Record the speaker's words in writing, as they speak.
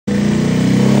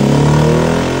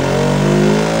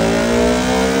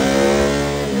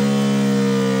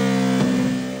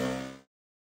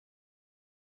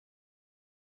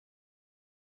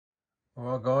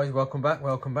Alright guys, welcome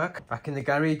back. Back in the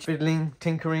garage, fiddling,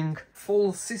 tinkering,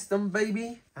 full system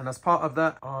baby. And as part of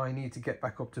that, I need to get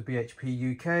back up to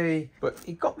BHP UK. But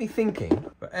it got me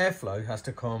thinking, but airflow has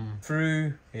to come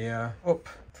through here, up,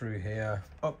 through here,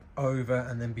 up, over,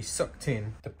 and then be sucked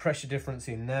in. The pressure difference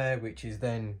in there, which is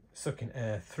then sucking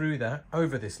air through that,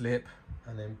 over this lip,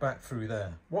 and then back through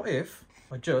there. What if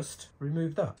I just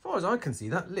remove that? As far as I can see,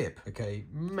 that lip, okay,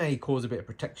 may cause a bit of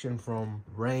protection from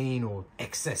rain or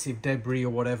excessive debris or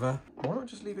whatever. Why not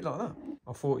just leave it like that?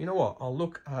 I thought, you know what, I'll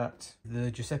look at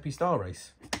the Giuseppe Star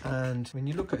Race. And when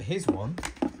you look at his one,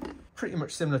 pretty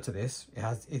much similar to this.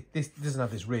 This doesn't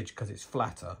have this ridge because it's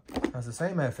flatter. It has the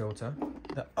same air filter.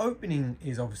 The opening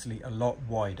is obviously a lot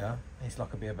wider. It's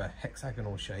like a bit of a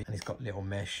hexagonal shape, and it's got little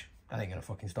mesh. That ain't gonna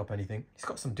fucking stop anything. It's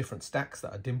got some different stacks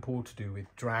that are dimpled to do with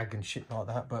drag and shit like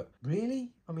that, but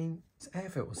really, I mean, this air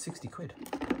filter was 60 quid.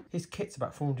 His kit's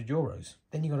about 400 euros.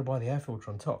 Then you gotta buy the air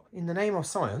filter on top. In the name of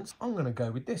science, I'm gonna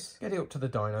go with this. Get it up to the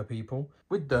dyno, people,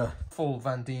 with the full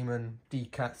VanDemon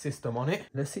Ducati system on it.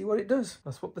 Let's see what it does.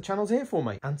 That's what the channel's here for,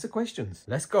 mate. Answer questions.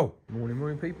 Let's go.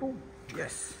 Morning, people.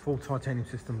 Yes, full titanium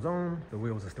systems on. The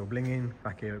wheels are still blinging.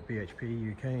 Back here at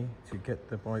BHP UK to get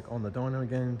the bike on the dyno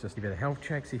again. Just give it a health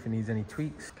check, see if it needs any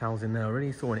tweaks. Cal's in there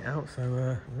already, sorting it out.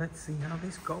 So let's see how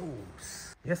this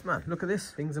goes. Yes, man, look at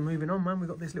this. Things are moving on, man. We've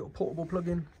got this little portable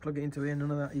plug-in. Plug it into here,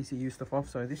 none of that ECU stuff off.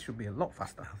 So this should be a lot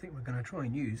faster. I think we're going to try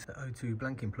and use the O2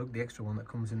 blanking plug, the extra one that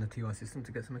comes in the TI system,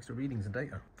 to get some extra readings and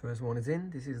data. First one is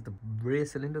in. This is the rear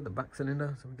cylinder, the back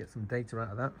cylinder. So we get some data out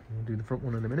of that. We'll do the front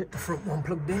one in a minute. The front one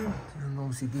plugged in. And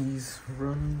obviously these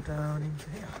run down into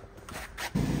here.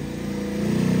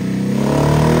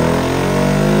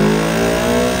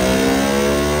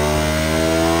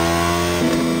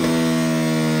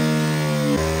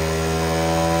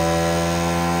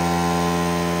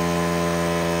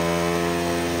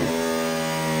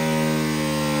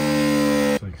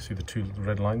 The two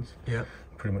red lines, yeah,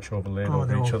 pretty much overlaid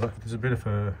over each other. There's a bit of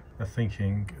a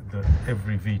thinking that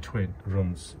every V-twin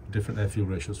runs different air fuel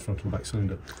ratios, front and back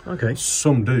cylinder. Okay.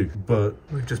 Some do, but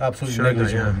we've just absolutely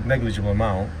negligible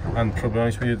amount. And to be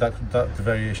honest with you, that the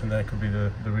variation there could be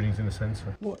the readings in the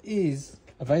sensor. What is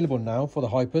available now for the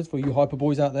hypers, for you hyper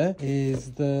boys out there,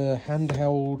 is the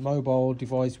handheld mobile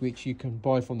device which you can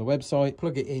buy from the website,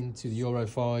 plug it into the Euro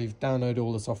 5, download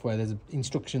all the software. There's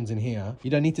instructions in here. You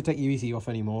don't need to take your ECU off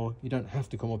anymore. You don't have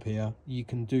to come up here. You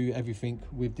can do everything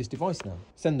with this device now.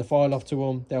 Send the file off to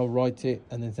them, they'll write it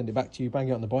and then send it back to you, bang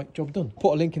it on the bike, job done.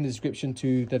 Put a link in the description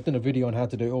to, they've done a video on how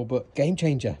to do it all, but game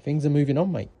changer. Things are moving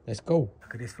on, mate. Let's go.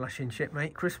 Look at this flashing shit,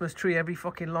 mate. Christmas tree, every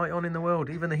fucking light on in the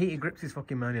world. Even the heated grips is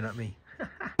fucking moaning at me.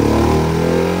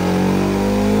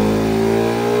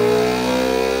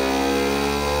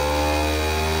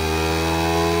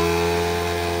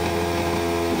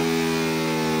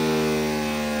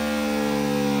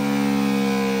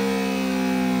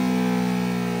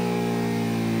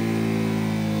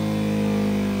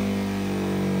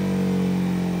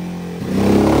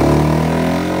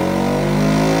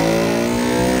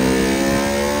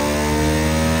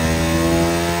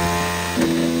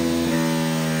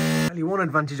 One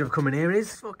advantage of coming here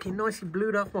is fucking nicely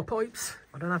blued off my pipes.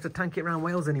 I don't have to tank it around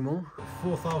Wales anymore.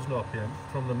 4,000 RPM.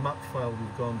 From the map file,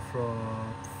 we've gone from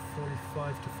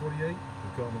 45 to 48. We've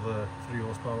got another 3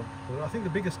 horsepower. But I think the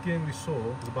biggest gain we saw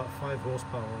was about 5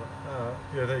 horsepower.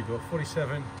 Yeah, there you go,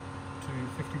 47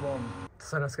 to 51.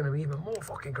 So that's going to be even more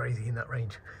fucking crazy in that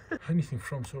range. Anything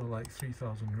from sort of like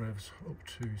 3,000 revs up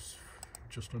to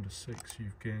just under 6,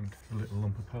 you've gained a little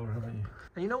lump of power, haven't you?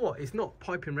 And you know what? It's not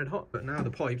piping red hot, but now the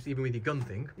pipes, even with your gun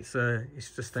thing, it's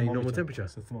just staying normal temperature.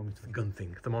 It's a thermometer. Gun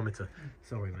thing, thermometer.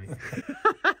 Sorry, mate.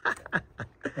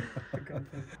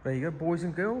 There you go, boys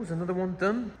and girls. Another one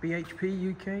done.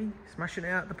 BHP UK, smashing it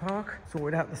out the park.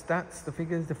 Sorted out the stats, the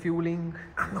figures, the fueling.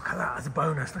 And look at that as a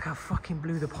bonus. Look how fucking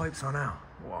blue the pipes are now.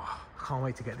 Wow. I can't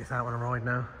wait to get this out on a ride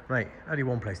now. Mate, only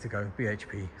one place to go,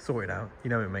 BHP. Sort it out.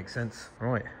 You know it makes sense.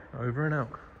 Right, over and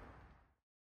out.